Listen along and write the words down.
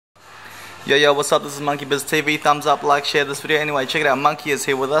Yo, what's up? This is Monkey Biz TV. Thumbs up, like, share this video. Anyway, check it out. Monkey is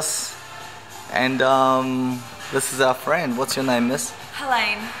here with us. And this is our friend. What's your name, miss?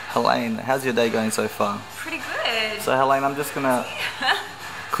 Helane. Helane. How's your day going so far? Pretty good. So Helane, I'm just gonna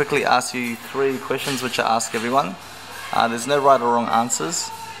quickly ask you 3 questions which I ask everyone. There's no right or wrong answers.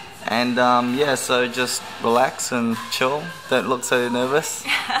 And yeah, so just relax and chill. Don't look so nervous.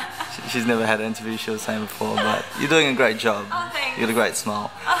 She's never had an interview, she was saying before, but you're doing a great job. Oh, thanks. You got a great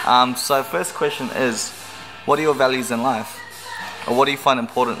smile. So first question is, what are your values in life? Or what do you find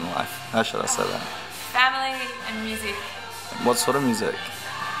important in life? How should I say that? Family and music. What sort of music?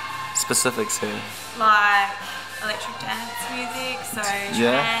 Specifics here. Like electric dance music, so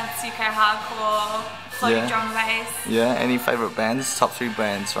trance, UK hardcore, floating drum and bass. Yeah, any favourite bands? Top 3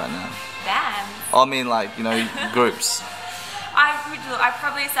 bands right now? Bands? I mean like, you know, groups. I'd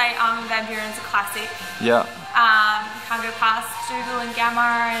probably say Armin van Buuren's a classic. Yeah. You can't go past Dougal and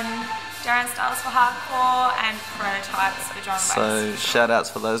Gamma and Darren Styles for hardcore and Prototypes for drum and bass. So shout outs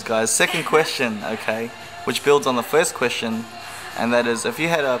for those guys. Second question, okay, which builds on the first question, and that is, if you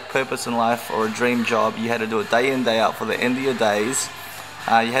had a purpose in life or a dream job, you had to do it day in, day out for the end of your days,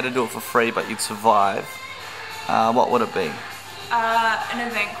 you had to do it for free but you'd survive, what would it be? An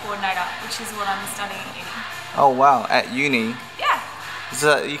event coordinator, which is what I'm studying at uni. Oh wow, at uni? Yeah.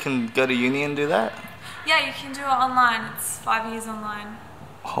 So you can go to uni and do that? Yeah, you can do it online. It's 5 years online.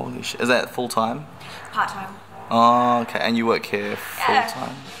 Holy shit, is that full time? Part time. Oh, okay, and you work here full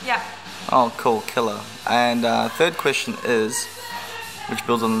time? Yeah. Oh, cool, killer. And third question is, which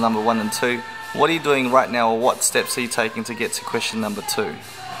builds on the number 1 and 2, what are you doing right now, or what steps are you taking to get to question number 2?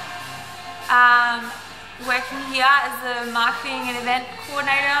 Working here as a marketing and event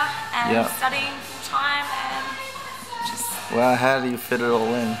coordinator and studying full time and just... Well, how do you fit it all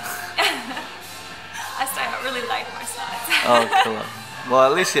in? I stay up really late most nights. Oh, killer. Well,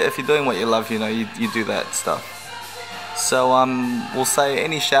 at least if you're doing what you love, you know, you do that stuff. So we'll say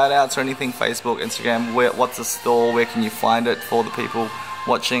any shout outs or anything, Facebook, Instagram, what's the store, where can you find it for the people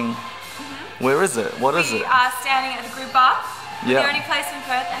watching? Where is it? What is it? We are standing at the Group Bar. Yeah. The only place in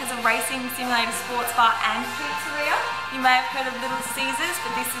Perth that has a racing simulator, sports bar and pizzeria. You may have heard of Little Caesars,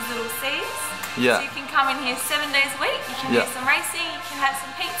 but this is Little C's. Yeah. So you can come in here 7 days a week, you can do some racing, you can have some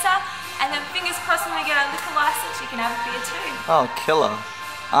pizza, and then fingers crossed when we get our liquor license, you can have a beer too. Oh, killer.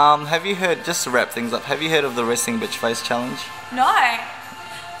 Have you heard, just to wrap things up, have you heard of the Resting Bitch Face Challenge? No.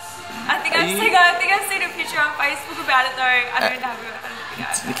 I think I've seen a picture on Facebook about it though. I don't have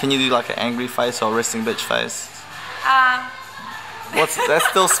it. Can you do like an angry face or a resting bitch face? That's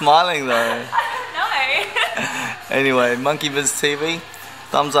still smiling though. No. Anyway, Monkey Biz TV,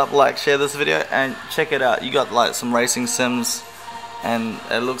 thumbs up, like, share this video, and check it out. You got like some racing sims, and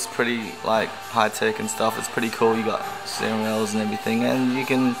it looks pretty like high tech and stuff. It's pretty cool. You got steering wheels and everything, and you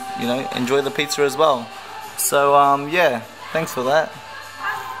can, you know, enjoy the pizza as well. So yeah, thanks for that.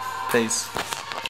 Peace.